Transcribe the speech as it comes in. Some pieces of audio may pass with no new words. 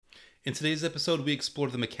In today's episode, we explore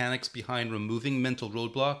the mechanics behind removing mental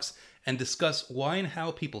roadblocks and discuss why and how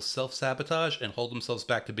people self sabotage and hold themselves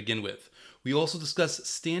back to begin with. We also discuss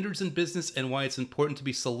standards in business and why it's important to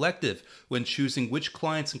be selective when choosing which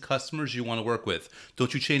clients and customers you want to work with.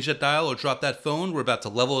 Don't you change that dial or drop that phone. We're about to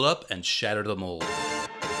level it up and shatter the mold.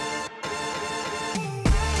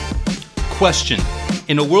 Question.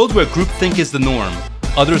 In a world where groupthink is the norm,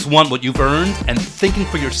 others want what you've earned, and thinking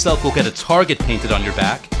for yourself will get a target painted on your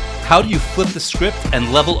back, how do you flip the script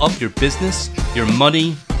and level up your business, your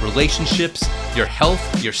money, relationships, your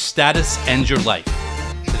health, your status, and your life?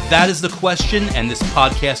 That is the question, and this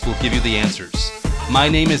podcast will give you the answers. My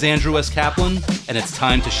name is Andrew S. Kaplan, and it's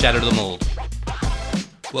time to shatter the mold.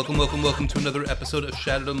 Welcome to another episode of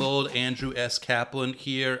Shatter the Mold. Andrew S. Kaplan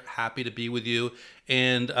here, happy to be with you.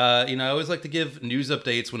 And I always like to give news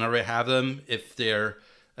updates whenever I have them, if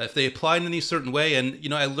they apply in any certain way. And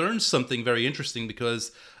I learned something very interesting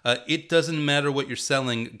because It Doesn't Matter What You're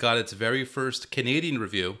Selling got its very first Canadian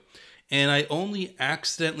review. And I only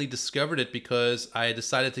accidentally discovered it because I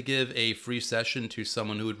decided to give a free session to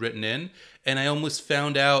someone who had written in. And I almost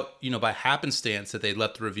found out, by happenstance that they'd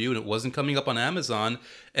left a review and it wasn't coming up on Amazon.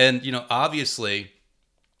 And, obviously,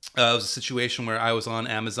 it was a situation where I was on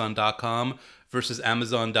Amazon.com versus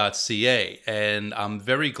Amazon.ca. And I'm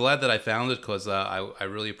very glad that I found it because I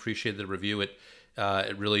really appreciated the review. It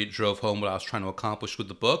really drove home what I was trying to accomplish with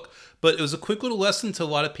the book. But it was a quick little lesson to a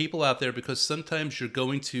lot of people out there because sometimes you're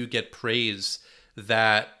going to get praise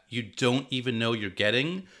that you don't even know you're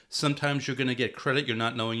getting. Sometimes you're going to get credit you're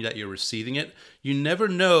not knowing that you're receiving it. You never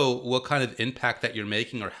know what kind of impact that you're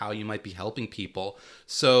making or how you might be helping people.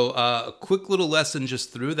 So a quick little lesson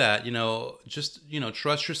just through that,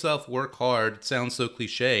 trust yourself, work hard. It sounds so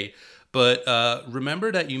cliche, but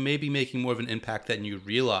remember that you may be making more of an impact than you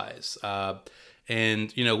realize.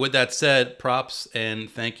 And with that said, props and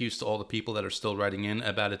thank yous to all the people that are still writing in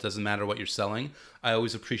about It Doesn't Matter What You're Selling. I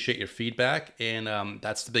always appreciate your feedback, and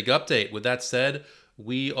that's the big update. With that said,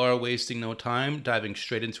 we are wasting no time, diving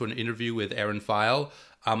straight into an interview with Erin File.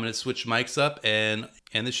 I'm going to switch mics up, and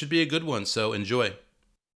this should be a good one, so enjoy.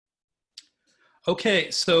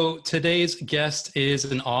 Okay, so today's guest is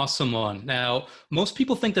an awesome one. Now, most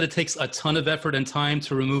people think that it takes a ton of effort and time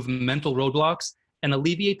to remove mental roadblocks and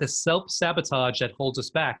alleviate the self-sabotage that holds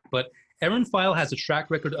us back. But Erin File has a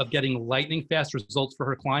track record of getting lightning fast results for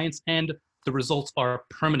her clients, and the results are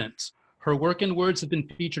permanent. Her work and words have been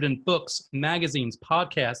featured in books, magazines,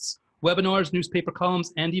 podcasts, webinars, newspaper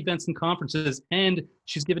columns, and events and conferences, and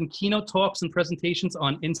she's given keynote talks and presentations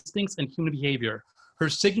on instincts and human behavior. Her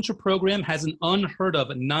signature program has an unheard of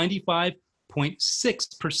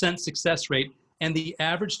 95.6% success rate, and the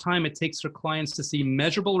average time it takes her clients to see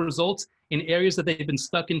measurable results in areas that they've been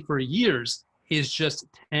stuck in for years is just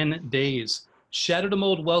 10 days. Shatter the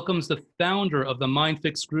Mold welcomes the founder of the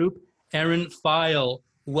MindFix Group, Erin File.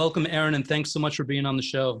 Welcome, Erin, and thanks so much for being on the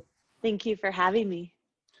show. Thank you for having me.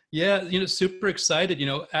 Yeah, super excited.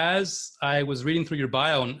 As I was reading through your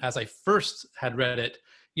bio and as I first had read it,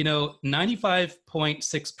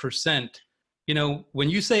 95.6%, when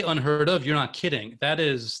you say unheard of, you're not kidding.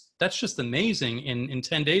 That's just amazing in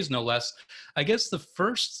 10 days, no less. I guess the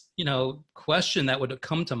first, question that would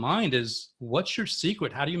come to mind is, what's your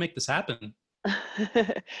secret? How do you make this happen?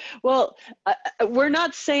 Well, we're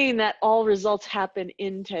not saying that all results happen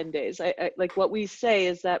in 10 days. Like what we say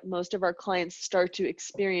is that most of our clients start to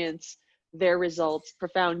experience their results,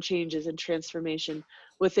 profound changes and transformation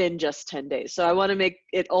within just 10 days. So I want to make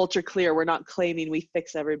it ultra clear. We're not claiming we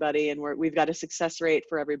fix everybody and we've got a success rate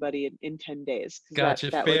for everybody in 10 days.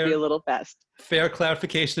 Gotcha. That would be a little fast. Fair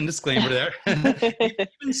clarification and disclaimer there.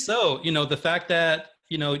 Even so, the fact that,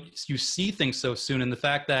 you see things so soon and the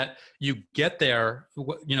fact that you get there,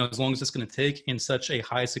 as long as it's going to take in such a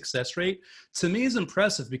high success rate, to me is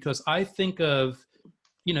impressive because I think of,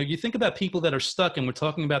 you think about people that are stuck and we're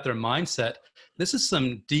talking about their mindset. This is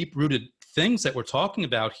some deep rooted things that we're talking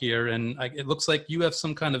about here. And it looks like you have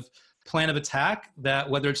some kind of plan of attack that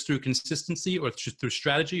whether it's through consistency or through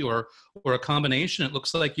strategy or a combination, it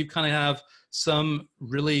looks like you kind of have some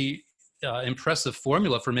really impressive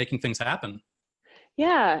formula for making things happen.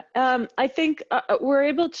 Yeah, I think we're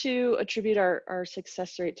able to attribute our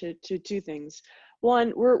success rate to two things.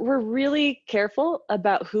 One, we're really careful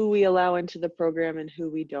about who we allow into the program and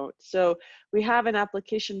who we don't. So we have an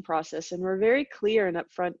application process and we're very clear and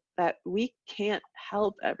upfront that we can't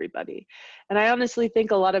help everybody. And I honestly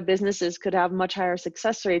think a lot of businesses could have much higher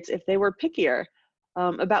success rates if they were pickier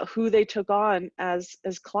about who they took on as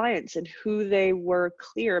clients and who they were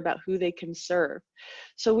clear about who they can serve.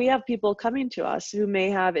 So we have people coming to us who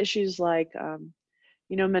may have issues like,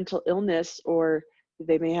 mental illness or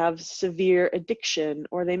They may have severe addiction,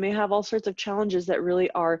 or they may have all sorts of challenges that really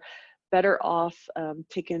are better off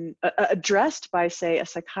addressed by, say, a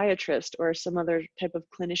psychiatrist or some other type of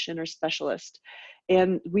clinician or specialist.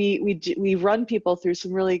 And we run people through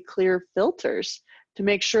some really clear filters to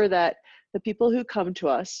make sure that the people who come to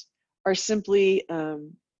us are simply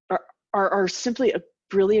are simply a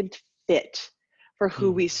brilliant fit for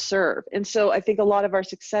who we serve. And so I think a lot of our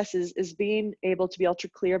success is being able to be ultra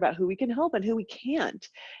clear about who we can help and who we can't,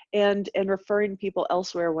 and referring people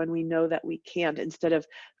elsewhere when we know that we can't, instead of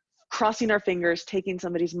crossing our fingers, taking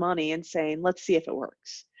somebody's money and saying, let's see if it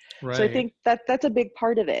works. Right. So I think that's a big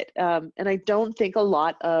part of it. And I don't think a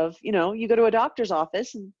lot of, you go to a doctor's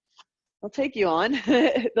office and they'll take you on.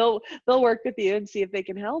 they'll work with you and see if they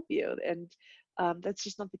can help you. And that's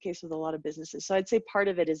just not the case with a lot of businesses. So I'd say part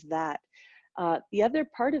of it is that. The other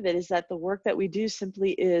part of it is that the work that we do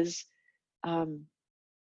simply is,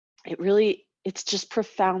 it's just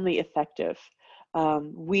profoundly effective.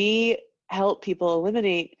 We help people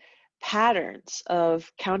eliminate patterns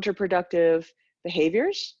of counterproductive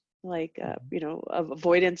behaviors, like, of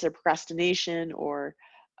avoidance or procrastination, or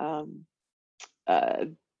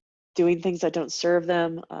doing things that don't serve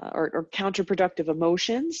them, or counterproductive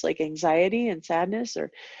emotions like anxiety and sadness, or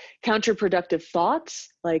counterproductive thoughts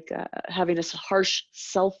like having a harsh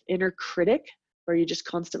inner critic where you just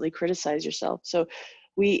constantly criticize yourself. So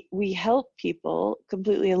we help people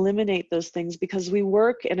completely eliminate those things, because we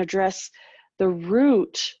work and address the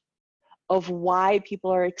root of why people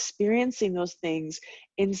are experiencing those things,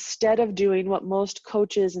 instead of doing what most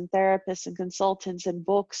coaches and therapists and consultants and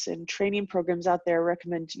books and training programs out there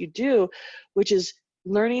recommend you do, which is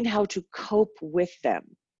learning how to cope with them.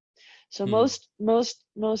 So most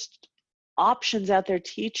options out there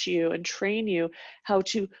teach you and train you how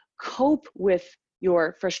to cope with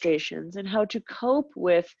your frustrations, and how to cope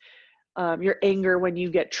with your anger when you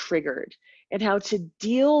get triggered, and how to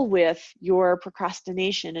deal with your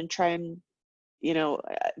procrastination and try and,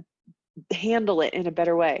 handle it in a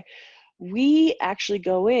better way. We actually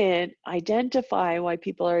go in, identify why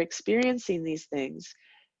people are experiencing these things,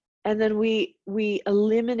 and then we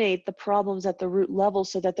eliminate the problems at the root level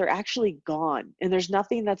so that they're actually gone and there's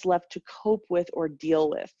nothing that's left to cope with or deal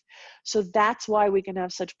with. So that's why we can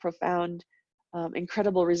have such profound,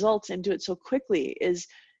 incredible results and do it so quickly.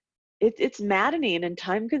 It's maddening and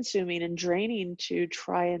time consuming and draining to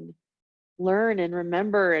try and learn and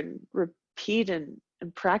remember and repeat and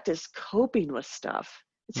practice coping with stuff.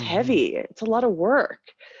 It's heavy. It's a lot of work.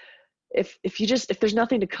 If there's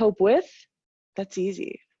nothing to cope with, that's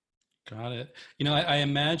easy. Got it. I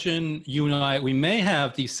imagine you and I, we may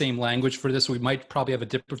have the same language for this. We might probably have a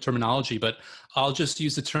different terminology, but I'll just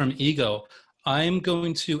use the term ego. I'm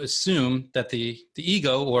going to assume that the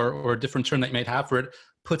ego, or a different term that you might have for it,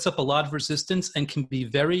 puts up a lot of resistance and can be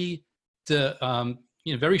very,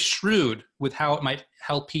 very shrewd with how it might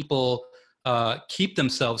help people keep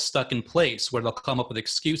themselves stuck in place, where they'll come up with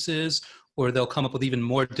excuses, or they'll come up with even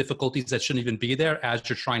more difficulties that shouldn't even be there as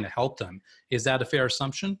you're trying to help them. Is that a fair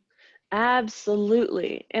assumption?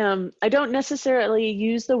 Absolutely. I don't necessarily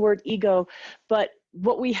use the word ego, but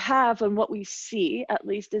what we have and what we see, at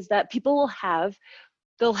least, is that people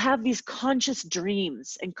they'll have these conscious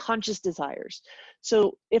dreams and conscious desires.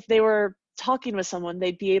 So if they were talking with someone,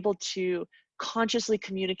 they'd be able to consciously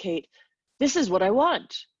communicate, this is what I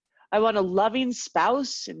want. I want a loving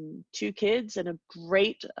spouse and 2 kids and a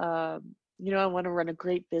great, I want to run a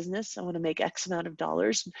great business. I want to make X amount of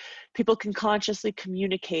dollars. People can consciously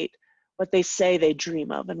communicate what they say they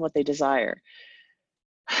dream of and what they desire.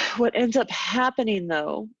 What ends up happening,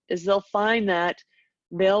 though, is they'll find that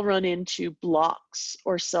they'll run into blocks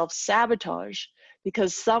or self-sabotage,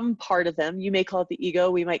 because some part of them, you may call it the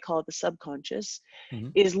ego, we might call it the subconscious,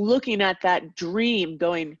 is looking at that dream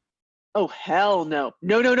going, oh, hell no.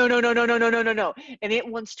 No. And it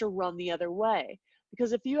wants to run the other way.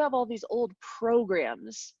 Because if you have all these old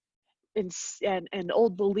programs and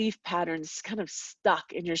old belief patterns kind of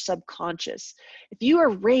stuck in your subconscious, if you are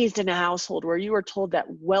raised in a household where you are told that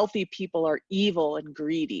wealthy people are evil and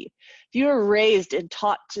greedy, if you are raised and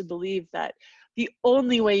taught to believe that the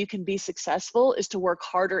only way you can be successful is to work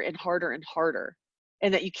harder and harder and harder,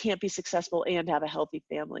 and that you can't be successful and have a healthy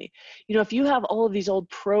family. If you have all of these old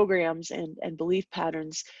programs and belief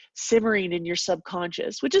patterns simmering in your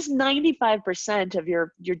subconscious, which is 95% of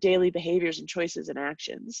your daily behaviors and choices and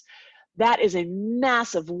actions, that is a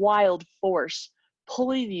massive, wild force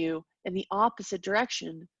pulling you in the opposite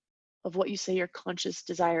direction of what you say your conscious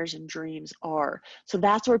desires and dreams are. So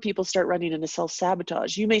that's where people start running into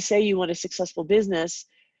self-sabotage. You may say you want a successful business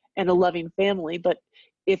and a loving family, but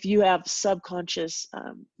if you have subconscious,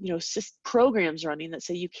 programs running that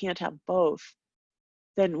say you can't have both,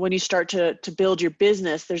 then when you start to build your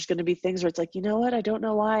business, there's going to be things where it's like, you know what, I don't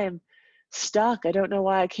know why I'm stuck. I don't know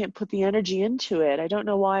why I can't put the energy into it. I don't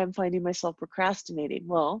know why I'm finding myself procrastinating.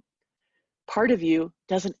 Well, part of you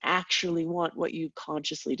doesn't actually want what you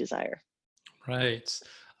consciously desire. Right.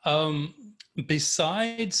 Um,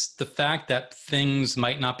 Besides the fact that things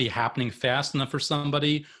might not be happening fast enough for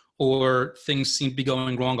somebody, or things seem to be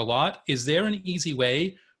going wrong a lot, is there an easy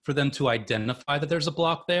way for them to identify that there's a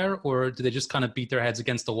block there, or do they just kind of beat their heads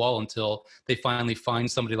against the wall until they finally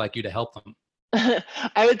find somebody like you to help them?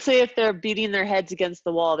 I would say if they're beating their heads against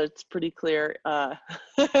the wall, that's pretty clear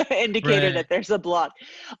indicator Right. that there's a block.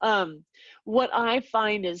 What I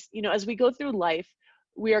find is, as we go through life,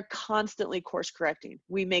 we are constantly course correcting.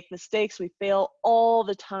 We make mistakes, we fail all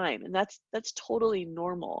the time, and that's totally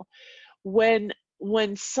normal. When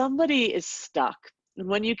somebody is stuck, and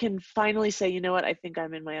when you can finally say, you know what, I think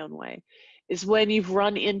I'm in my own way, is when you've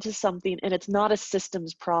run into something and it's not a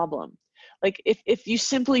systems problem. Like if you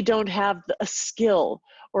simply don't have a skill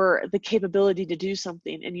or the capability to do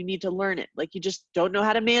something and you need to learn it, like you just don't know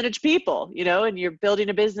how to manage people, and you're building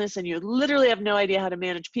a business and you literally have no idea how to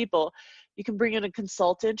manage people, you can bring in a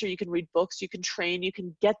consultant, or you can read books, you can train, you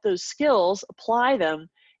can get those skills, apply them,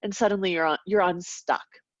 and suddenly you're unstuck.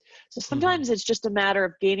 So Mhm. sometimes it's just a matter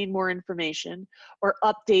of gaining more information or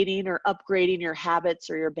updating or upgrading your habits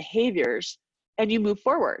or your behaviors, and you move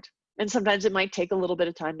forward. And sometimes it might take a little bit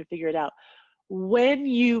of time to figure it out. When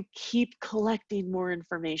you keep collecting more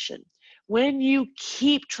information, when you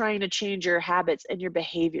keep trying to change your habits and your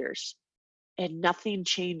behaviors and nothing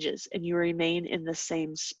changes and you remain in the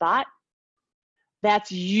same spot,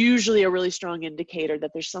 that's usually a really strong indicator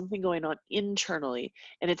that there's something going on internally,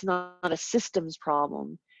 and it's not a systems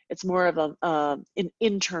problem. It's more of an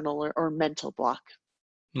internal or mental block.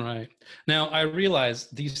 Right. Now, I realize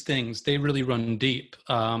these things, they really run deep.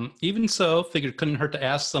 Even so, figured couldn't hurt to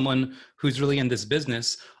ask someone who's really in this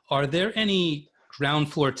business, are there any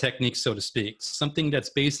ground floor techniques, so to speak, something that's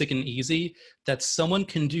basic and easy that someone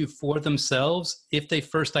can do for themselves if they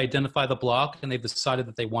first identify the block and they've decided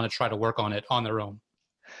that they want to try to work on it on their own?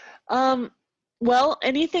 Um, well,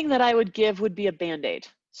 anything that I would give would be a Band-Aid.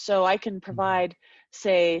 So I can Mhm. provide,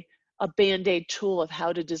 say, a Band-Aid tool of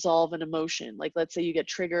how to dissolve an emotion. Like, let's say you get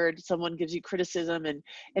triggered, someone gives you criticism and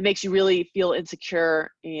it makes you really feel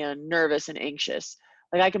insecure and nervous and anxious.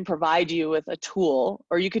 Like, I can provide you with a tool,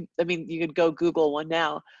 or you could go Google one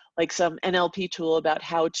now, like some NLP tool about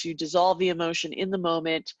how to dissolve the emotion in the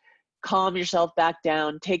moment, calm yourself back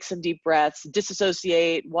down, take some deep breaths,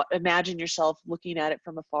 disassociate, imagine yourself looking at it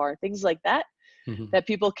from afar, things like that, Mhm. that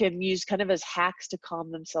people can use kind of as hacks to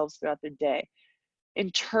calm themselves throughout their day. In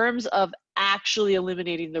terms of actually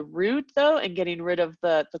eliminating the root, though, and getting rid of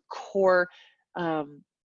the core um,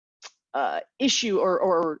 issue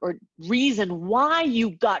or reason why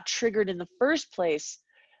you got triggered in the first place,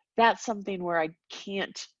 that's something where I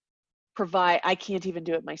can't even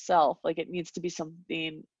do it myself. Like, it needs to be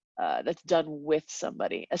something that's done with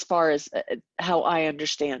somebody, as far as how I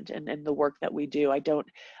understand and the work that we do. I don't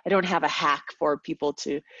have a hack for people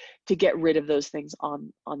to get rid of those things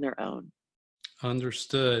on their own.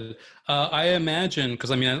 Understood. I imagine, because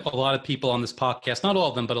I mean, a lot of people on this podcast, not all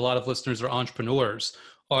of them, but a lot of listeners are entrepreneurs.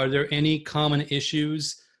 Are there any common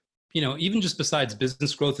issues, even just besides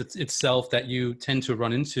business growth itself, that you tend to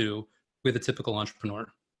run into with a typical entrepreneur?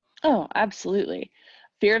 Oh, absolutely.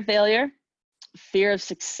 Fear of failure, fear of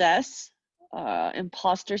success,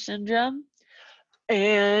 imposter syndrome,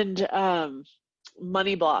 and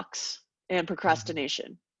money blocks, and Mhm.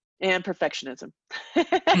 procrastination, and perfectionism.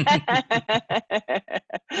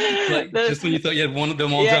 Like, just when you The, thought you had one of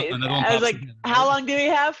them all done, yeah, another one I was pops like, in. how long do we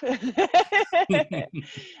have? Right?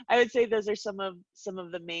 I would say those are some of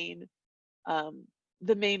the main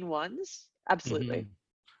ones. Hmm. Absolutely.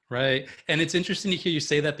 Right. And it's interesting to hear you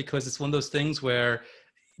say that, because it's one of those things where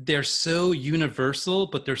they're so universal,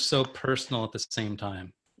 but they're so personal at the same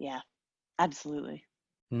time. Yeah, absolutely.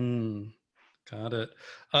 Mm. Got it.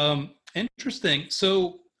 Interesting.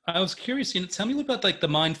 So I was curious, tell me a little about like the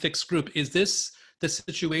Mind Fix group. Is this the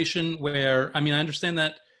situation where, I mean, I understand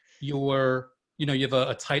that you have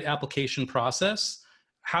a tight application process.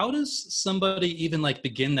 How does somebody even like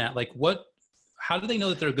begin that? How do they know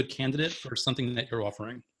that they're a good candidate for something that you're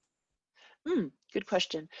offering? Good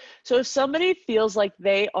question. So if somebody feels like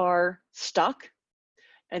they are stuck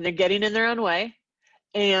and they're getting in their own way,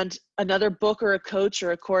 and another book or a coach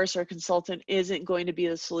or a course or a consultant isn't going to be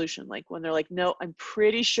the solution, like when they're like, no, I'm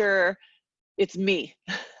pretty sure it's me.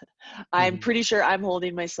 I'm Mhm. pretty sure I'm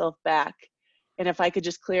holding myself back. And if I could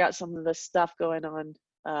just clear out some of the stuff going on,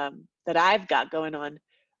 that I've got going on,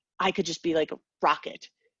 I could just be like a rocket.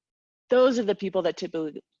 Those are the people that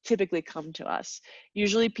typically come to us.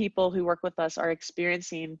 Usually people who work with us are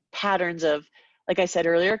experiencing patterns of, like I said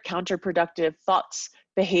earlier, counterproductive thoughts,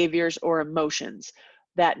 behaviors, or emotions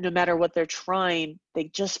that no matter what they're trying,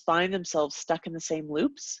 they just find themselves stuck in the same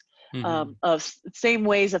loops of same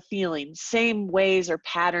ways of feeling, same ways or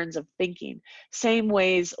patterns of thinking, same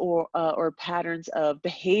ways or patterns of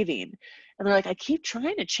behaving. And they're like, I keep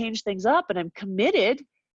trying to change things up and I'm committed.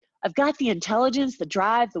 I've got the intelligence, the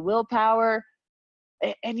drive, the willpower,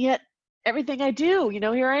 and yet everything I do,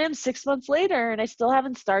 here I am 6 months later and I still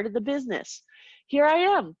haven't started the business. Here I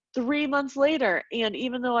am 3 months later. And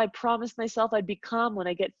even though I promised myself I'd be calm when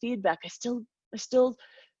I get feedback, I still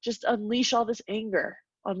just unleash all this anger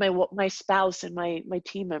on my spouse and my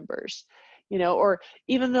team members, or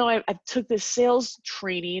even though I took this sales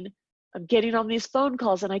training, I'm getting on these phone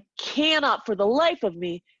calls and I cannot for the life of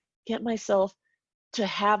me get myself to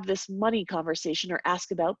have this money conversation or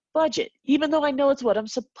ask about budget, even though I know it's what I'm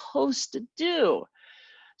supposed to do.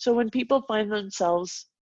 So when people find themselves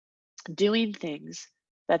doing things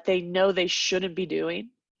that they know they shouldn't be doing,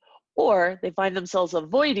 or they find themselves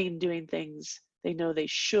avoiding doing things they know they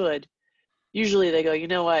should, usually they go, you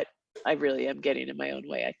know what, I really am getting in my own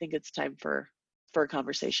way. I think it's time for a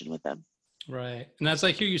conversation with them. Right. And as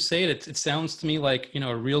I hear you say it, it sounds to me like,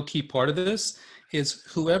 a real key part of this is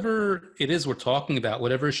whoever it is we're talking about,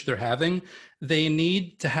 whatever issue they're having, they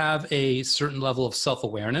need to have a certain level of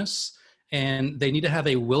self-awareness, and they need to have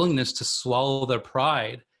a willingness to swallow their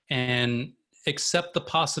pride and accept the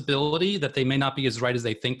possibility that they may not be as right as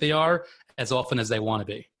they think they are as often as they want to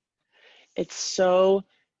be. It's so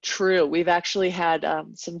true. We've actually had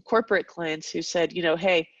some corporate clients who said,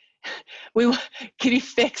 hey, can you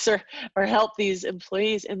fix or help these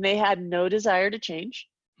employees? And they had no desire to change.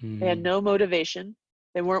 They had no motivation.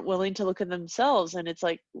 They weren't willing to look at themselves. And it's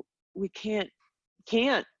like, we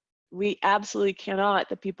we absolutely cannot.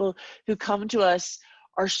 The people who come to us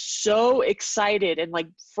are so excited and like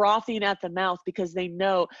frothing at the mouth because they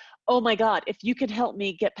know, oh my God, if you can help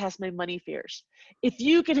me get past my money fears, if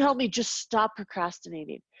you can help me just stop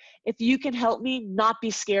procrastinating, if you can help me not be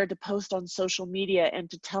scared to post on social media and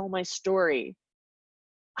to tell my story,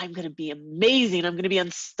 I'm going to be amazing. I'm going to be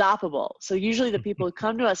unstoppable. So usually the people who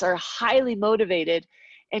come to us are highly motivated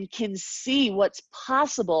and can see what's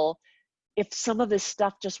possible if some of this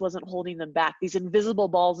stuff just wasn't holding them back. These invisible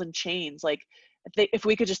balls and chains, like if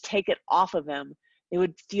we could just take it off of them, they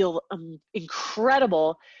would feel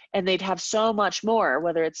incredible, and they'd have so much more,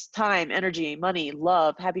 whether it's time, energy, money,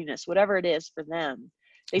 love, happiness, whatever it is for them.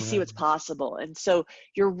 They see what's possible. And so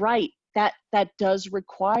you're right, that does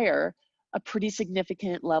require a pretty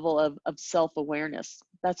significant level of self-awareness.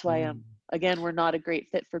 That's why, again, we're not a great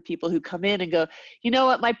fit for people who come in and go, you know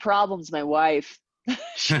what, my problem's my wife.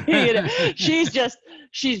 She's just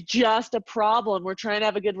a problem. We're trying to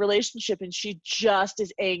have a good relationship and she just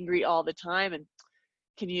is angry all the time. And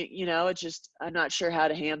can you, it's just, I'm not sure how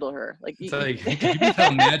to handle her. Like, can you believe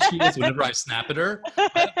how mad she is whenever I snap at her?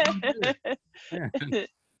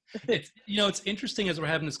 It's interesting as we're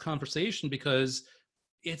having this conversation because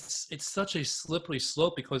it's such a slippery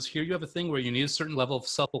slope, because here you have a thing where you need a certain level of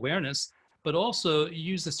self-awareness, but also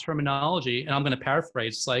you use this terminology, and I'm going to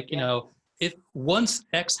paraphrase, like, if once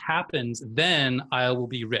X happens, then I will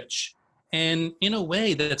be rich. And in a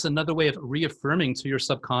way, that's another way of reaffirming to your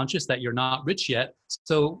subconscious that you're not rich yet.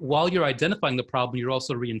 So while you're identifying the problem, you're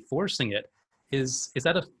also reinforcing it. Is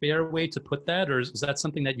that a fair way to put that? Or is that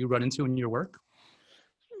something that you run into in your work?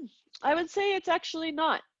 I would say it's actually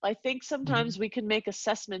not. I think sometimes we can make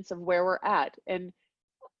assessments of where we're at. And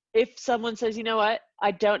if someone says, you know what,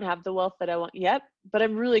 I don't have the wealth that I want yet, but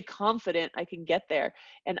I'm really confident I can get there,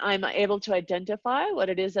 and I'm able to identify what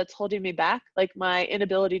it is that's holding me back, like my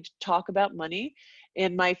inability to talk about money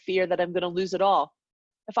and my fear that I'm going to lose it all.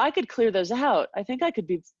 If I could clear those out, I think I could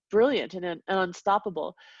be brilliant and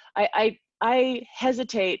unstoppable. I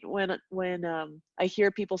hesitate when I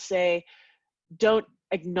hear people say, don't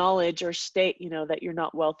acknowledge or state, that you're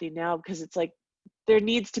not wealthy now, because it's like there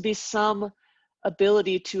needs to be some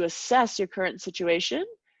ability to assess your current situation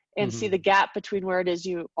and see the gap between where it is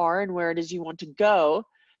you are and where it is you want to go,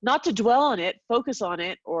 not to dwell on it, focus on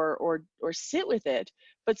it, or sit with it,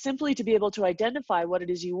 but simply to be able to identify what it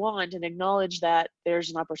is you want and acknowledge that there's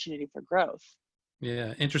an opportunity for growth.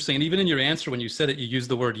 Yeah, interesting. And even in your answer, when you said it, you used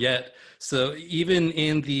the word yet. So even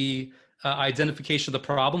in the identification of the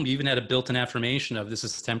problem, you even had a built-in affirmation of this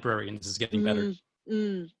is temporary and this is getting better.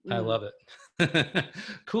 I love it.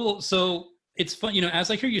 Cool. So it's fun,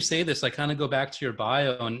 as I hear you say this, I kind of go back to your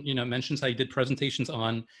bio and, it mentions how you did presentations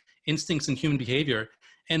on instincts and human behavior.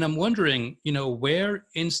 And I'm wondering, where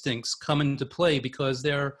instincts come into play, because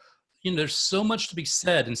there's so much to be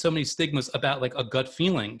said and so many stigmas about like a gut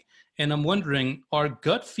feeling. And I'm wondering, are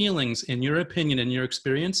gut feelings, in your opinion, in your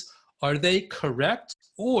experience, are they correct,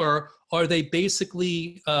 or are they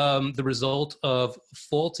basically the result of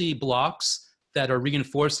faulty blocks that are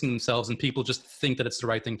reinforcing themselves and people just think that it's the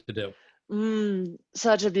right thing to do?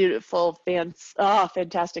 Such a beautiful,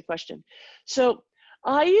 fantastic question. So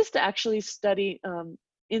I used to actually study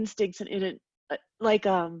instincts in it,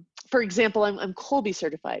 for example, I'm Kolbe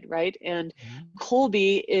certified, right? And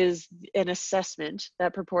Kolbe is an assessment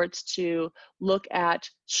that purports to look at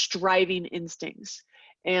striving instincts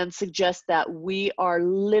and suggest that we are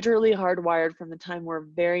literally hardwired from the time we're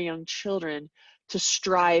very young children to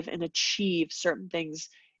strive and achieve certain things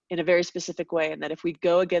in a very specific way, and that if we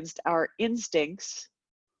go against our instincts,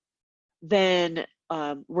 then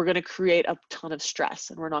we're going to create a ton of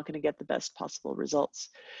stress and we're not going to get the best possible results.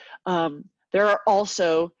 There are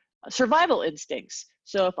also survival instincts.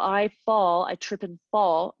 So if I trip and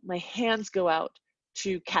fall, my hands go out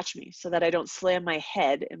to catch me so that I don't slam my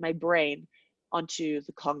head and my brain onto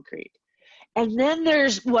the concrete. And then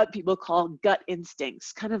there's what people call gut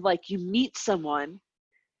instincts, kind of like you meet someone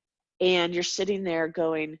and you're sitting there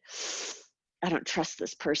going, I don't trust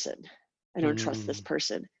this person. I don't trust this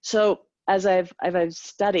person. So as I've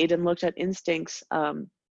studied and looked at instincts,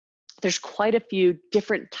 there's quite a few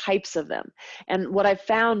different types of them. And what I've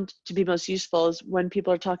found to be most useful is when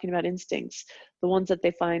people are talking about instincts, the ones that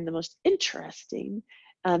they find the most interesting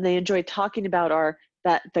and they enjoy talking about are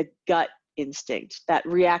the gut instinct, that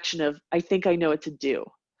reaction of, I think I know what to do.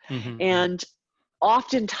 And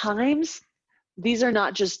oftentimes, these are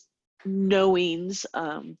not just knowings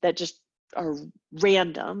that just are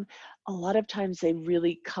random. A lot of times they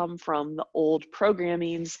really come from the old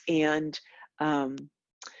programmings and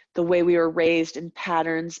the way we were raised, and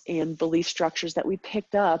patterns and belief structures that we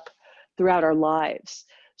picked up throughout our lives.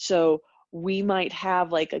 So we might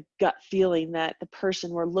have like a gut feeling that the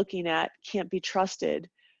person we're looking at can't be trusted,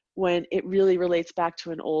 when it really relates back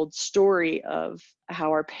to an old story of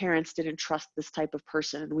how our parents didn't trust this type of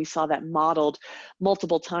person. And we saw that modeled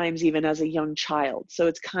multiple times, even as a young child. So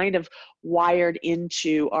it's kind of wired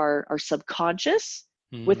into our subconscious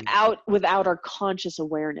without our conscious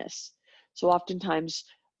awareness. So oftentimes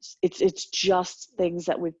it's just things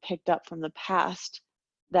that we've picked up from the past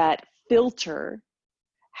that filter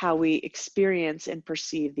how we experience and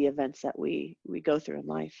perceive the events that we go through in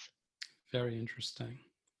life. Very interesting.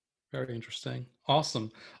 Very interesting.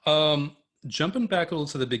 Awesome. Jumping back a little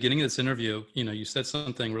to the beginning of this interview, you said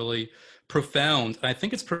something really profound. I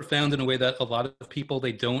think it's profound in a way that a lot of people,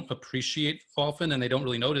 they don't appreciate often and they don't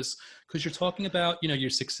really notice, because you're talking about, your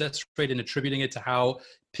success rate and attributing it to how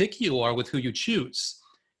picky you are with who you choose.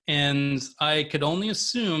 And I could only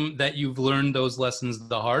assume that you've learned those lessons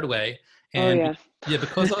the hard way. And yeah,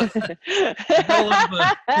 because you're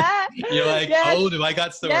like, yes. Oh, do I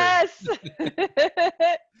got stories? Yes.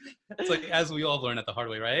 It's like, as we all learn it the hard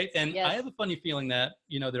way, right? And yes. I have a funny feeling that,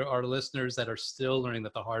 there are listeners that are still learning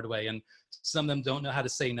that the hard way. And some of them don't know how to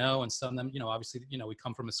say no. And some of them, obviously, we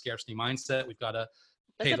come from a scarcity mindset. We've got to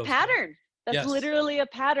pay those. That's a pattern. That's yes. literally a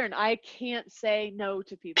pattern. I can't say no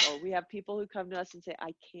to people. We have people who come to us and say,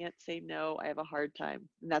 I can't say no. I have a hard time.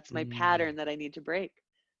 And that's my pattern that I need to break.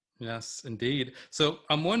 Yes, indeed. So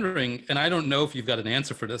I'm wondering, and I don't know if you've got an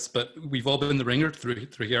answer for this, but we've all been the ringer through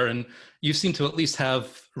here, and you seem to at least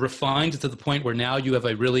have refined to the point where now you have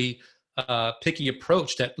a really picky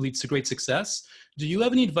approach that leads to great success. Do you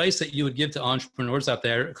have any advice that you would give to entrepreneurs out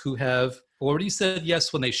there who have already said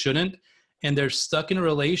yes when they shouldn't, and they're stuck in a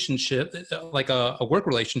relationship, like a work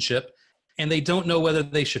relationship, and they don't know whether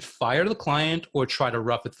they should fire the client or try to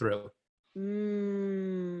rough it through?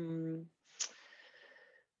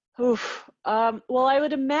 Well, I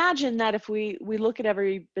would imagine that if we look at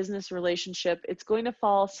every business relationship, it's going to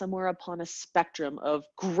fall somewhere upon a spectrum of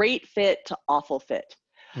great fit to awful fit.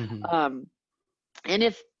 And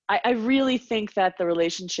if I really think that the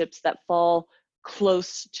relationships that fall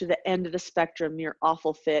close to the end of the spectrum near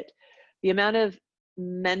awful fit, the amount of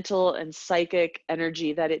mental and psychic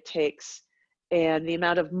energy that it takes and the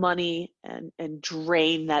amount of money and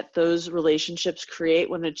drain that those relationships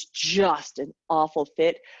create when it's just an awful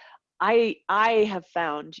fit, I have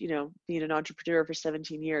found, being an entrepreneur for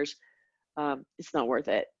 17 years, it's not worth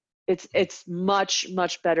it. It's much,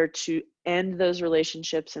 much better to end those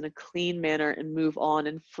relationships in a clean manner and move on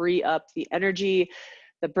and free up the energy,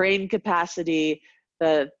 the brain capacity,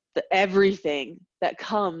 the everything that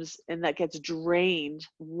comes and that gets drained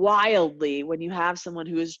wildly when you have someone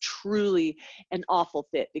who is truly an awful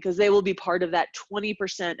fit, because they will be part of that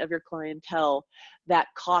 20% of your clientele that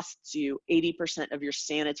costs you 80% of your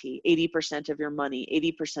sanity, 80% of your money,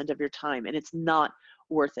 80% of your time, and it's not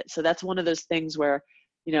worth it. So that's one of those things where,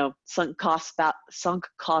 you know, sunk cost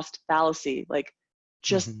fallacy, like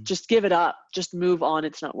just give it up, just move on,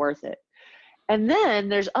 it's not worth it. And then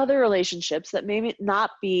there's other relationships that may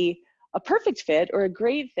not be a perfect fit or a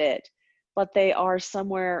great fit, but they are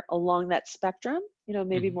somewhere along that spectrum, you know,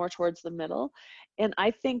 maybe more towards the middle. And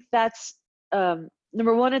I think that's,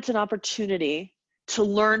 number one, it's an opportunity to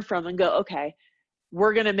learn from and go, okay,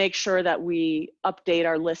 we're going to make sure that we update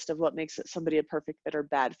our list of what makes it somebody a perfect fit or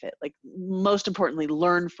bad fit. Like, most importantly,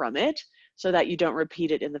 learn from it so that you don't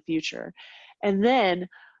repeat it in the future. And then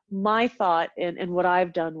my thought and what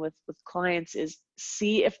I've done with clients is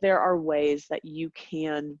see if there are ways that you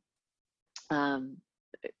can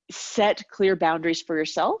set clear boundaries for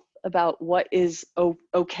yourself about what is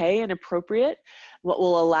okay and appropriate, what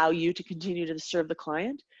will allow you to continue to serve the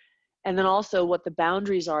client, and then also what the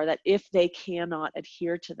boundaries are that if they cannot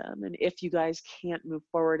adhere to them, and if you guys can't move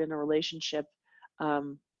forward in a relationship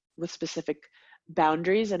with specific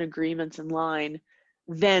boundaries and agreements in line,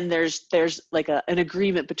 then there's like an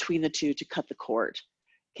agreement between the two to cut the cord.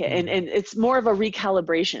 Okay, and it's more of a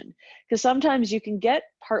recalibration, because sometimes you can get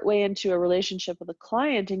partway into a relationship with a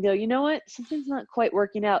client and go, you know what, something's not quite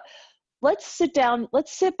working out. Let's sit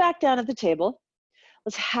back down at the table.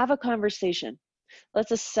 Let's have a conversation.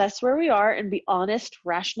 Let's assess where we are and be honest,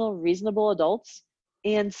 rational, reasonable adults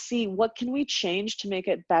and see what can we change to make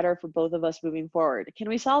it better for both of us moving forward. Can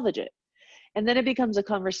we salvage it? And then it becomes a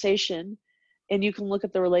conversation, and you can look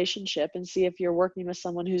at the relationship and see if you're working with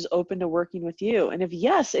someone who's open to working with you. And if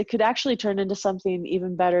yes, it could actually turn into something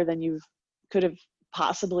even better than you could have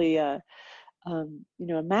possibly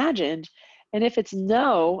imagined. And if it's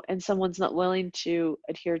no, and someone's not willing to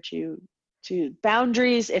adhere to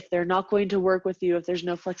boundaries, if they're not going to work with you, if there's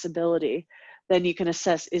no flexibility, then you can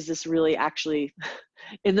assess, is this really actually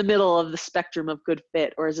in the middle of the spectrum of good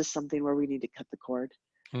fit, or is this something where we need to cut the cord?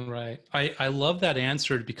 Right. I love that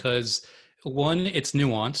answer, because one, it's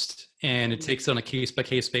nuanced and it takes it on a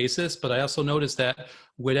case-by-case basis. But I also noticed that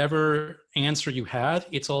whatever answer you have,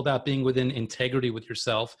 it's all about being within integrity with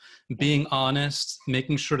yourself, being honest,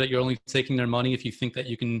 making sure that you're only taking their money if you think that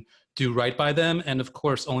you can do right by them. And of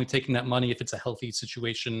course, only taking that money if it's a healthy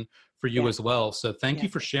situation for you as well. So thank you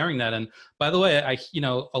for sharing that. And by the way,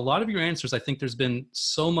 a lot of your answers, I think there's been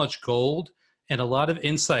so much gold and a lot of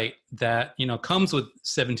insight that, comes with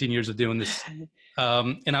 17 years of doing this.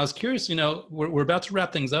 And I was curious, we're about to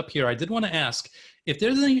wrap things up here. I did want to ask if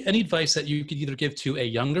there's any advice that you could either give to a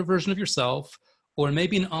younger version of yourself, or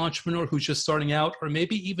maybe an entrepreneur who's just starting out, or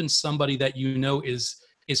maybe even somebody that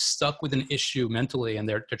is stuck with an issue mentally and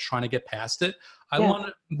they're trying to get past it. I want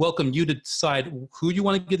to welcome you to decide who you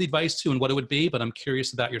want to give the advice to and what it would be, but I'm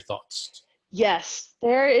curious about your thoughts. Yes,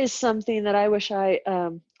 there is something that I wish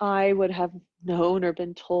I would have known or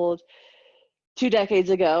been told 2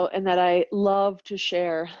 decades ago, and that I love to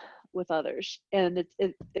share with others. And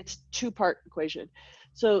it's 2-part equation.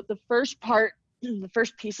 So the first part, the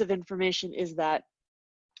first piece of information is that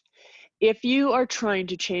if you are trying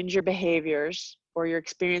to change your behaviors or your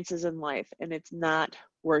experiences in life and it's not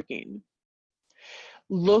working,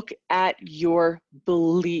 look at your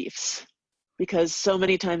beliefs, because so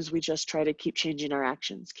many times we just try to keep changing our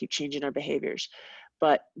actions, keep changing our behaviors,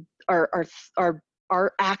 but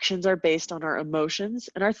our actions are based on our emotions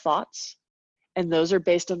and our thoughts, and those are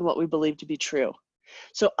based on what we believe to be true.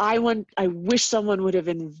 So I wish someone would have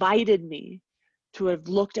invited me to have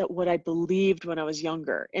looked at what I believed when I was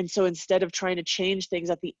younger. And so instead of trying to change things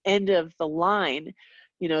at the end of the line,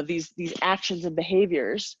 these actions and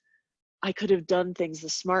behaviors, I could have done things the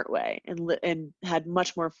smart way and had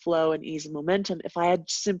much more flow and ease and momentum if I had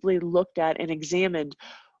simply looked at and examined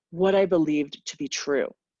what I believed to be true.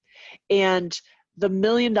 And the $1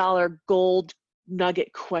 million gold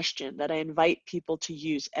nugget question that I invite people to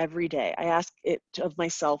use every day, I ask it of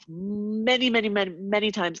myself many, many, many,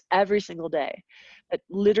 many times every single day, that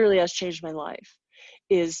literally has changed my life,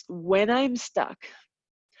 is when I'm stuck,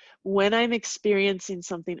 when I'm experiencing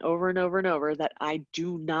something over and over and over that I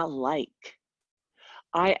do not like,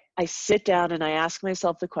 I sit down and I ask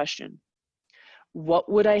myself the question,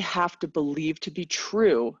 what would I have to believe to be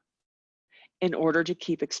true in order to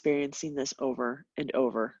keep experiencing this over and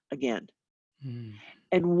over again?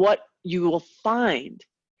 And what you will find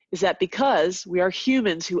is that because we are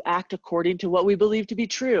humans who act according to what we believe to be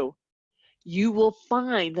true, you will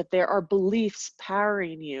find that there are beliefs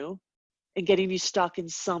powering you and getting you stuck in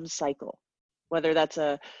some cycle. Whether that's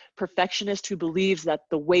a perfectionist who believes that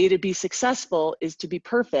the way to be successful is to be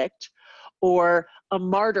perfect, or a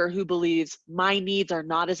martyr who believes my needs are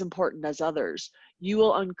not as important as others, you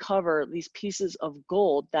will uncover these pieces of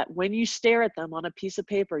gold that when you stare at them on a piece of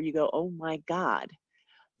paper, you go, oh my God,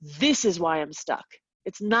 this is why I'm stuck.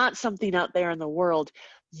 It's not something out there in the world.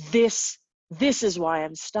 This is why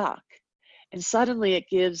I'm stuck. And suddenly it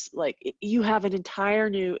gives, like, you have an entire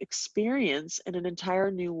new experience and an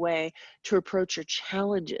entire new way to approach your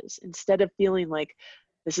challenges, instead of feeling like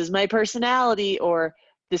this is my personality, or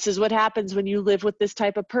this is what happens when you live with this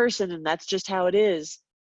type of person and that's just how it is.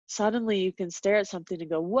 Suddenly you can stare at something and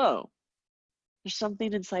go, whoa, there's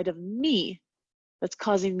something inside of me that's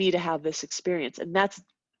causing me to have this experience. And that's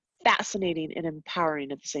fascinating and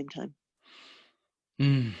empowering at the same time.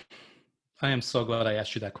 I am so glad I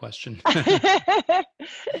asked you that question.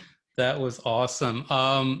 That was awesome.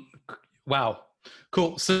 Wow.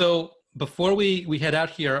 Cool. So before we head out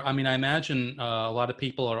here, I mean, I imagine a lot of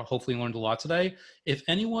people are hopefully learned a lot today. If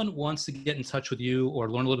anyone wants to get in touch with you or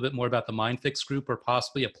learn a little bit more about the MindFix group, or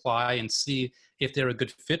possibly apply and see if they're a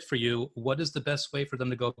good fit for you, what is the best way for them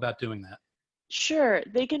to go about doing that? Sure.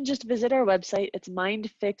 They can just visit our website. It's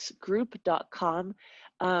mindfixgroup.com.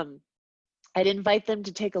 I'd invite them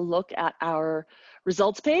to take a look at our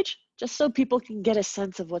results page, just so people can get a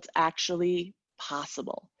sense of what's actually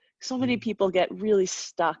possible. So many people get really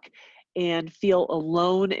stuck and feel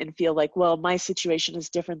alone and feel like, well, my situation is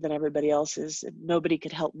different than everybody else's and nobody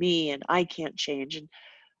could help me and I can't change. And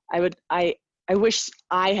I wish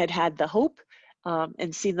I had the hope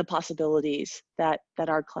and seen the possibilities that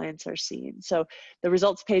our clients are seeing. So the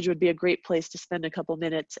results page would be a great place to spend a couple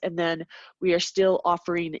minutes. And then we are still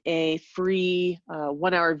offering a free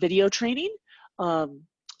 1-hour video training. It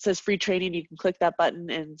says free training. You can click that button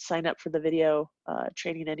and sign up for the video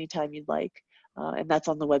training anytime you'd like. And that's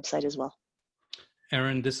on the website as well.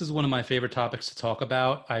 Erin, this is one of my favorite topics to talk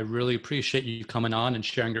about. I really appreciate you coming on and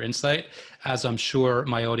sharing your insight, as I'm sure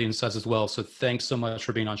my audience does as well. So thanks so much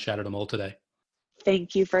for being on Shatter the Mold today.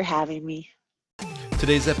 Thank you for having me.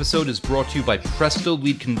 Today's episode is brought to you by Presto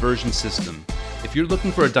Lead Conversion System. If you're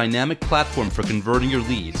looking for a dynamic platform for converting your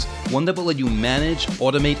leads, one that will let you manage,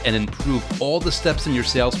 automate, and improve all the steps in your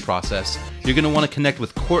sales process, you're going to want to connect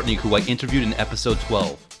with Courtney, who I interviewed in episode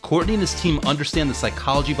 12. Courtney and his team understand the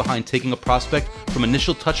psychology behind taking a prospect from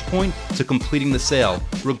initial touch point to completing the sale,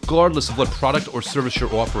 regardless of what product or service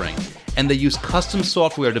you're offering. And they use custom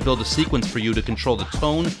software to build a sequence for you to control the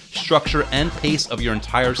tone, structure, and pace of your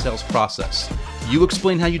entire sales process. You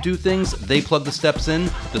explain how you do things, they plug the steps in,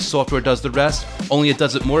 the software does the rest, only it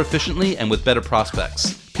does it more efficiently and with better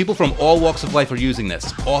prospects. People from all walks of life are using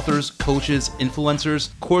this: authors, coaches, influencers,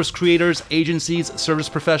 course creators, agencies, service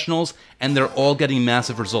professionals, and they're all getting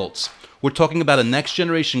massive results. We're talking about a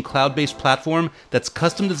next-generation cloud-based platform that's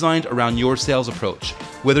custom designed around your sales approach.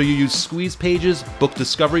 Whether you use squeeze pages, book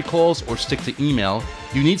discovery calls, or stick to email,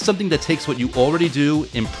 you need something that takes what you already do,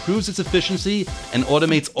 improves its efficiency, and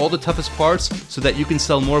automates all the toughest parts so that you can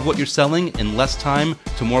sell more of what you're selling in less time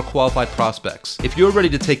to more qualified prospects. If you're ready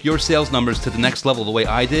to take your sales numbers to the next level the way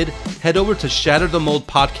I did, head over to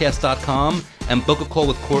shatterthemoldpodcast.com and book a call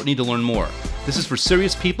with Courtney to learn more. This is for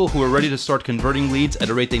serious people who are ready to start converting leads at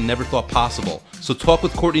a rate they never thought possible. So talk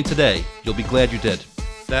with Courtney today. You'll be glad you did.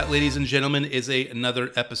 That, ladies and gentlemen, is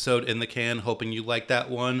another episode in the can. Hoping you liked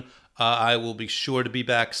that one. I will be sure to be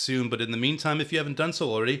back soon. But in the meantime, if you haven't done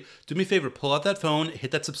so already, do me a favor, pull out that phone,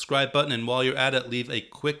 hit that subscribe button, and while you're at it, leave a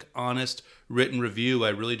quick, honest, written review. I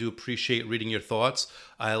really do appreciate reading your thoughts.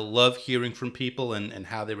 I love hearing from people and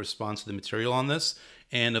how they respond to the material on this.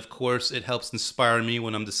 And of course, it helps inspire me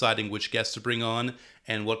when I'm deciding which guests to bring on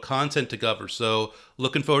and what content to cover. So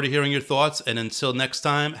looking forward to hearing your thoughts. And until next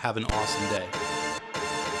time, have an awesome day.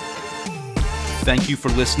 Thank you for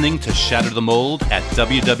listening to Shatter the Mold at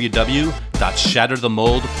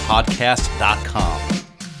www.shatterthemoldpodcast.com.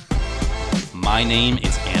 My name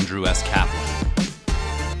is Andrew S. Kaplan.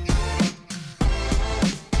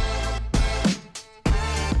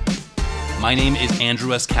 My name is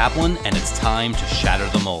Andrew S. Kaplan, and it's time to shatter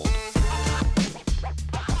the mold.